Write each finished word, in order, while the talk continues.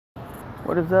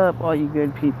What is up, all you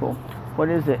good people? What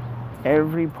is it?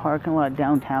 Every parking lot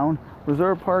downtown,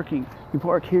 reserved parking. You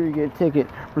park here, you get a ticket.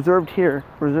 Reserved here,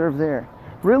 reserved there.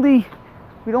 Really?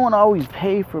 We don't want to always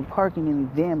pay for parking in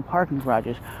these damn parking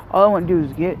garages. All I want to do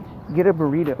is get a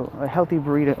burrito, a healthy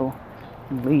burrito,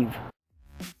 and leave.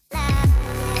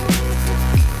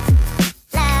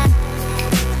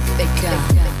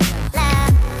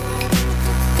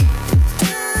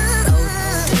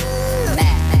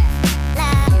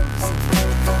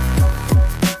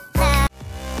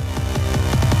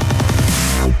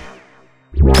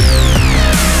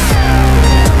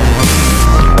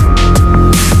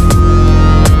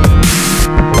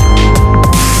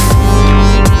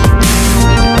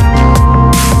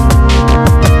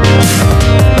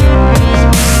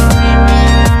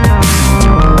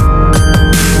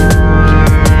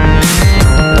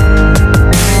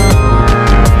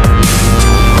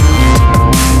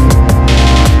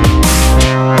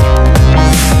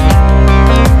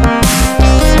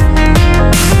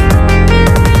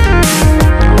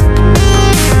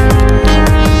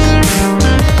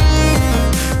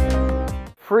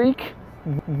 Freak,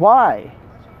 why?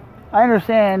 I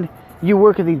understand you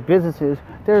work at these businesses,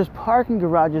 there's parking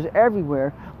garages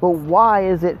everywhere, but why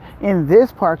is it in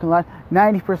this parking lot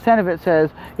 90% of it says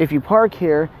if you park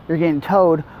here you're getting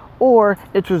towed, or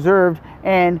it's reserved?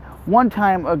 And one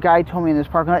time a guy told me in this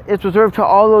parking lot it's reserved to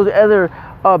all those other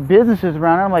businesses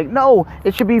around. And I'm like, no,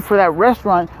 it should be for that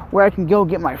restaurant where I can go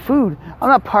get my food. I'm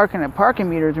not parking at parking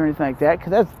meters or anything like that,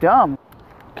 because that's dumb.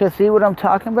 Because see what I'm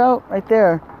talking about right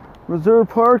there? Reserve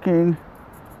parking.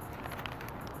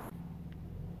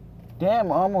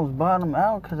 Damn, I almost bottomed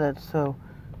out because that's so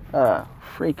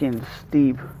freaking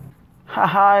steep.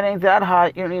 Haha, it ain't that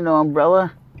hot. You don't need no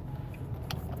umbrella.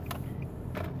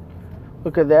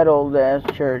 Look at that old ass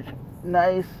church.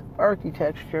 Nice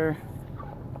architecture.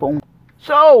 Boom.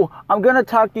 So, I'm going to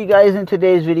talk to you guys in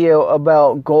today's video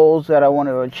about goals that I want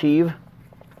to achieve.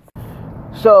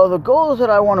 So, the goals that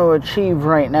I want to achieve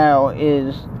right now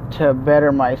is to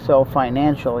better myself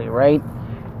financially, right?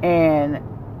 And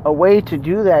a way to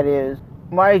do that is,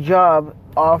 my job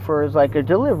offers like a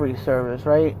delivery service,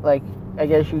 right? Like, I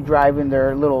guess you drive in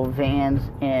their little vans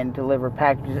and deliver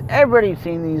packages. Everybody's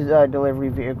seen these delivery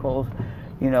vehicles.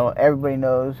 You know, everybody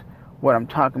knows what I'm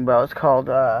talking about. It's called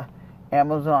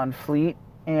Amazon Fleet.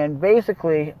 And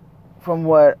basically, from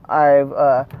what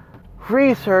I've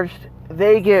researched,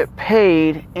 they get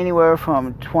paid anywhere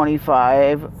from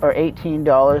 $25 or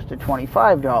 $18 to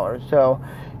 $25. So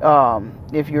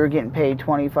if you're getting paid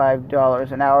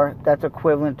 $25 an hour, that's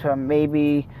equivalent to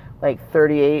maybe like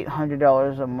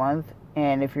 $3,800 a month.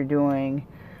 And if you're doing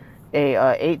a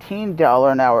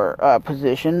 $18 an hour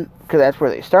position, because that's where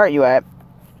they start you at,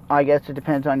 I guess it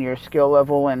depends on your skill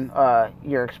level and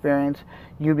your experience,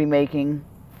 you'd be making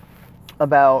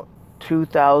about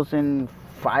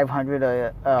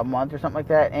 $2,500 a month or something like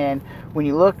that. And when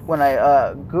I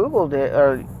googled it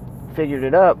or figured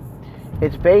it up,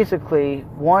 it's basically,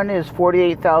 one is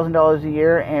 $48,000 a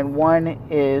year and one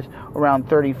is around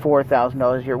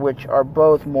 $34,000 a year, which are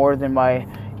both more than my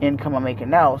income I'm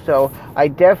making now. So I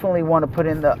definitely want to put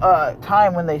in the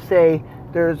time when they say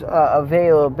there's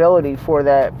availability for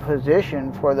that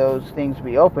position, for those things to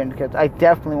be open, because I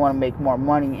definitely want to make more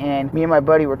money. And me and my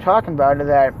buddy were talking about it,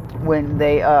 that when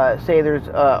they say there's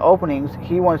openings,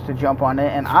 he wants to jump on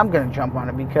it, and I'm going to jump on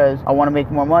it because I want to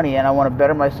make more money and I want to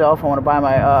better myself. I want to buy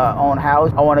my own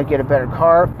house. I want to get a better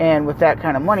car, and with that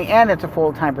kind of money, and it's a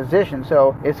full-time position,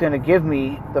 so it's going to give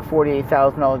me the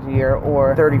 $48,000 a year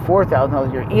or $34,000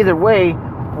 a year. Either way,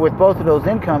 with both of those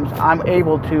incomes, I'm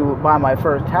able to buy my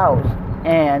first house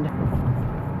and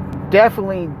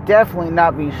definitely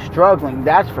not be struggling,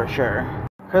 that's for sure.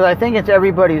 Because I think it's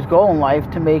everybody's goal in life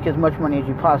to make as much money as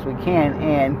you possibly can,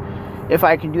 and if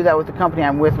I can do that with the company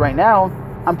I'm with right now,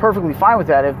 I'm perfectly fine with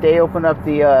that. If they open up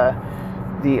the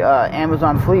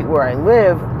Amazon Fleet where I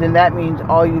live, then that means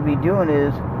all you'd be doing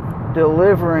is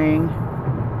delivering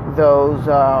those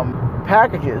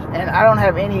packages, and I don't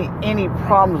have any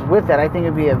problems with that. I think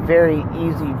it'd be a very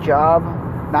easy job,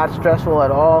 not stressful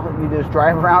at all. You just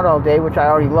drive around all day, which I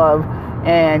already love,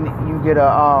 and you get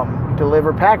to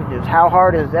deliver packages. How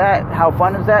hard is that? How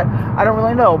fun is that? I don't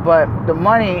really know, but the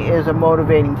money is a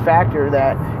motivating factor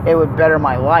that it would better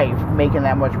my life, making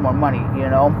that much more money, you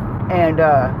know? And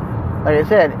like I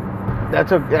said,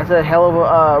 that's a hell of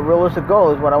a realistic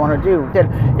goal, is what I want to do.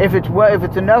 If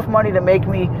it's enough money to make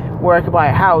me where I could buy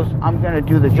a house, I'm going to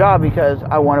do the job because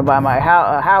I want to buy my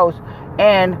house,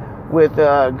 and with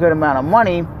a good amount of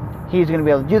money, he's going to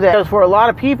be able to do that. Because for a lot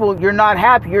of people, you're not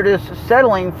happy. You're just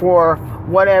settling for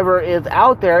whatever is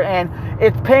out there, and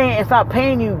it's not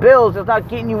paying you bills, it's not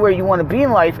getting you where you want to be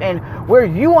in life. And where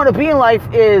you want to be in life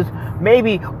is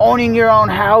maybe owning your own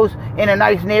house in a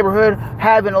nice neighborhood,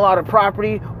 having a lot of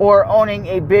property, or owning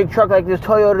a big truck like this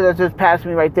Toyota that's just passed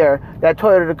me right there, that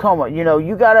Toyota Tacoma. You know,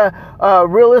 you gotta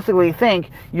realistically think,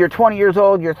 you're 20 years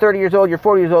old, you're 30 years old, you're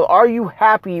 40 years old. Are you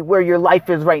happy where your life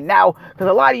is right now? Because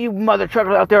a lot of you mother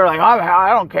truckers out there are like,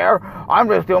 I don't care, I'm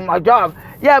just doing my job.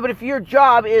 Yeah, but if your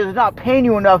job is not paying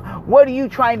you enough, what are you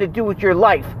trying to do with your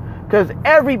life? Because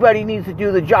everybody needs to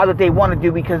do the job that they want to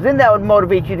do, because then that would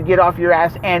motivate you to get off your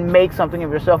ass and make something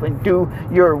of yourself and do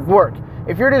your work.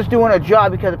 If you're just doing a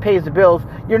job because it pays the bills,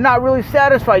 you're not really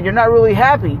satisfied. You're not really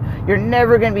happy. You're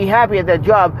never going to be happy at that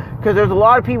job, because there's a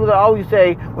lot of people that always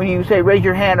say, when you say, raise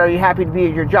your hand, are you happy to be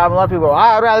at your job? A lot of people go,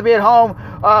 I'd rather be at home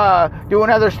doing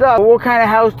other stuff. But what kind of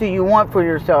house do you want for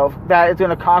yourself that is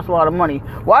going to cost a lot of money?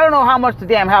 Well, I don't know how much the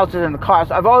damn house is going to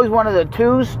cost. I've always wanted a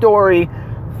 2-story,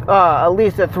 at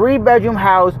least a 3-bedroom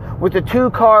house with a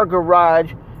 2-car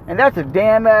garage. And that's a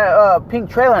damn pink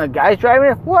trailer, and a guy's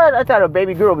driving it? What? I thought a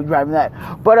baby girl would be driving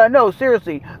that. But no,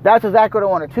 seriously, that's exactly what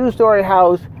I want. A 2-story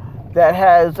house that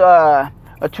has a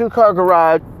 2-car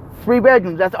garage, 3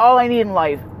 bedrooms. That's all I need in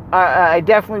life. I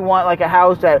definitely want like a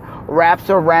house that wraps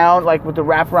around, like with the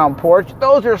wraparound porch.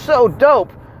 Those are so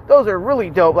dope. Those are really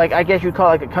dope. Like, I guess you'd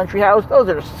call it like a country house. Those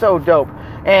are so dope.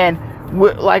 And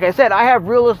like I said, I have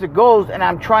realistic goals, and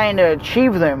I'm trying to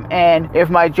achieve them. And if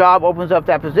my job opens up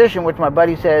that position, which my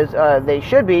buddy says they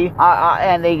should be,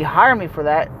 and they hire me for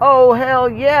that, oh hell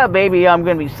yeah, baby, I'm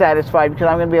gonna be satisfied, because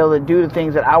I'm gonna be able to do the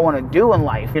things that I want to do in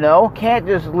life. You know, can't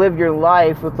just live your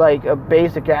life with like a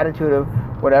basic attitude of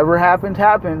whatever happens,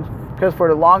 happens. Because for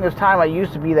the longest time, I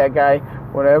used to be that guy.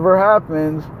 Whatever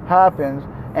happens, happens.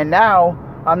 And now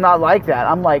I'm not like that.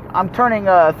 I'm turning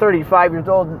 35 years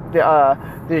old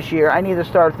this year. I need to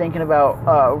start thinking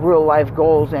about real life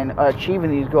goals and achieving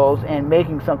these goals and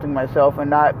making something myself, and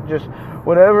not just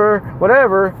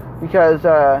whatever, because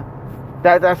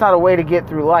that's not a way to get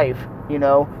through life. You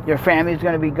know, your family's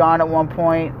going to be gone at one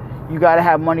point. You got to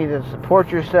have money to support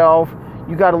yourself.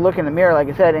 You got to look in the mirror, like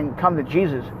I said, and come to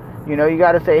Jesus. You know, you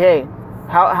got to say, hey,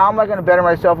 how am I going to better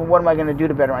myself, and what am I going to do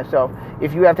to better myself?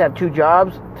 If you have to have 2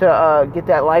 jobs to get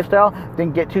that lifestyle,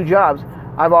 then get 2 jobs.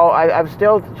 I've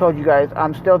still told you guys,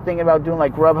 I'm still thinking about doing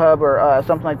like Grubhub or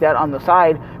something like that on the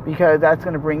side, because that's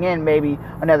going to bring in maybe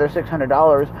another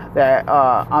 $600 that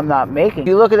I'm not making. If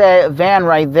you look at that van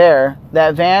right there,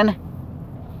 that van,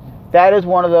 that is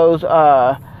one of those,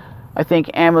 I think,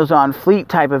 Amazon fleet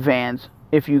type of vans.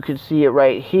 If you could see it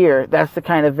right here, that's the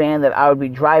kind of van that I would be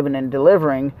driving and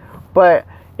delivering, but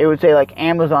it would say like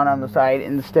Amazon on the side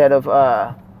instead of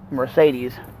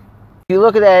Mercedes. If you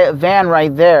look at that van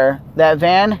right there, that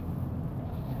van,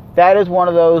 that is one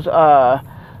of those,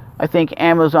 I think,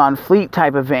 Amazon fleet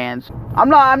type of vans. I'm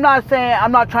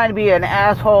not trying to be an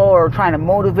asshole or trying to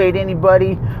motivate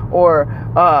anybody or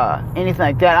anything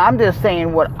like that. I'm just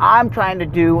saying what I'm trying to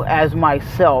do as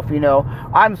myself. You know,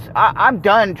 I'm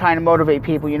done trying to motivate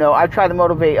people. You know, I've tried to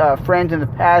motivate friends in the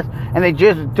past, and they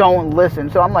just don't listen.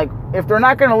 So I'm like, if they're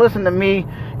not going to listen to me,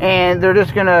 and they're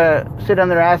just going to sit on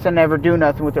their ass and never do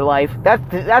nothing with their life,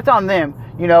 that's on them.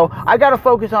 You know, I got to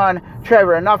focus on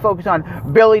Trevor and not focus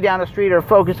on Billy down the street or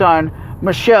focus on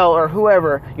Michelle or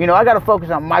whoever. You know, I got to focus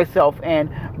on myself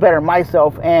and better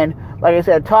myself. And like I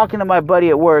said, talking to my buddy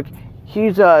at work,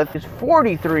 he's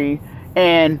 43,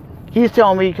 and he's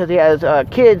telling me, because he has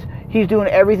kids, he's doing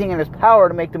everything in his power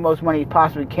to make the most money he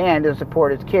possibly can to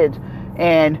support his kids.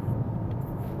 And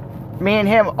me and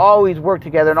him always work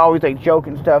together and always like joke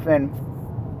and stuff. And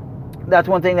that's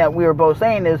one thing that we were both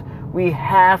saying is, we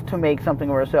have to make something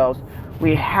of ourselves.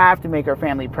 We have to make our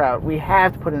family proud. We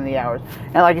have to put in the hours.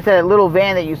 And like I said, that little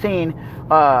van that you've seen,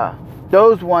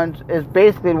 those ones is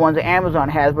basically the ones that Amazon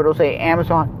has, but it'll say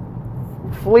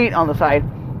Amazon Fleet on the side.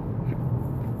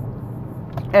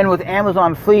 And with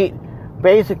Amazon Fleet,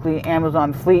 basically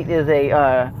Amazon Fleet is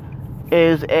a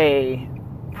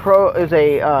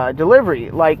delivery.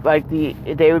 Like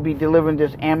they would be delivering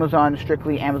just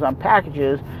strictly Amazon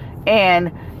packages,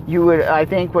 and you would, I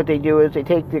think what they do is they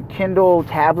take the Kindle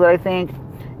tablet, I think,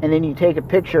 and then you take a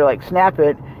picture, like snap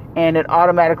it, and it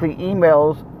automatically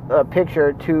emails a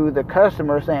picture to the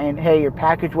customer saying, hey, your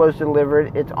package was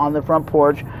delivered, it's on the front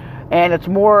porch. And it's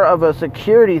more of a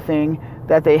security thing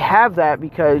that they have that,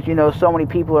 because, you know, so many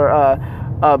people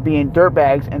are being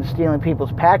dirtbags and stealing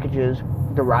people's packages.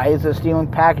 The rise of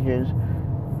stealing packages,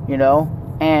 you know.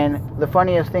 And the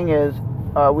funniest thing is,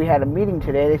 we had a meeting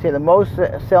today. They say the most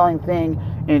selling thing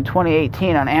in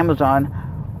 2018 on Amazon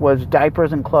was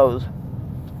diapers and clothes.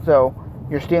 So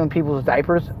you're stealing people's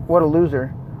diapers? What a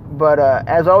loser. But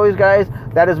as always, guys,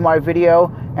 that is my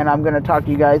video, and I'm going to talk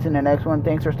to you guys in the next one.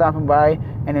 Thanks for stopping by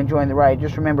and enjoying the ride.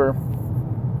 Just remember,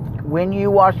 when you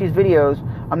watch these videos,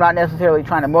 I'm not necessarily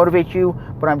trying to motivate you,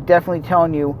 but I'm definitely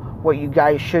telling you what you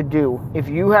guys should do. If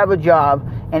you have a job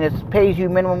and it pays you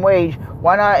minimum wage,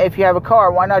 why not, if you have a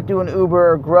car, why not do an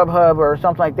Uber or Grubhub or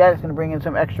something like that? It's going to bring in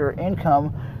some extra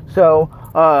income,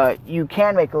 so you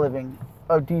can make a living,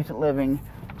 a decent living.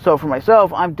 So for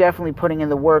myself, I'm definitely putting in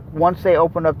the work. Once they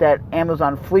open up that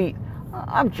Amazon fleet,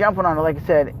 I'm jumping on it, like I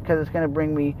said, because it's going to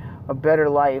bring me a better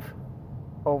life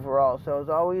overall. So as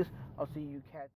always, I'll see you cats.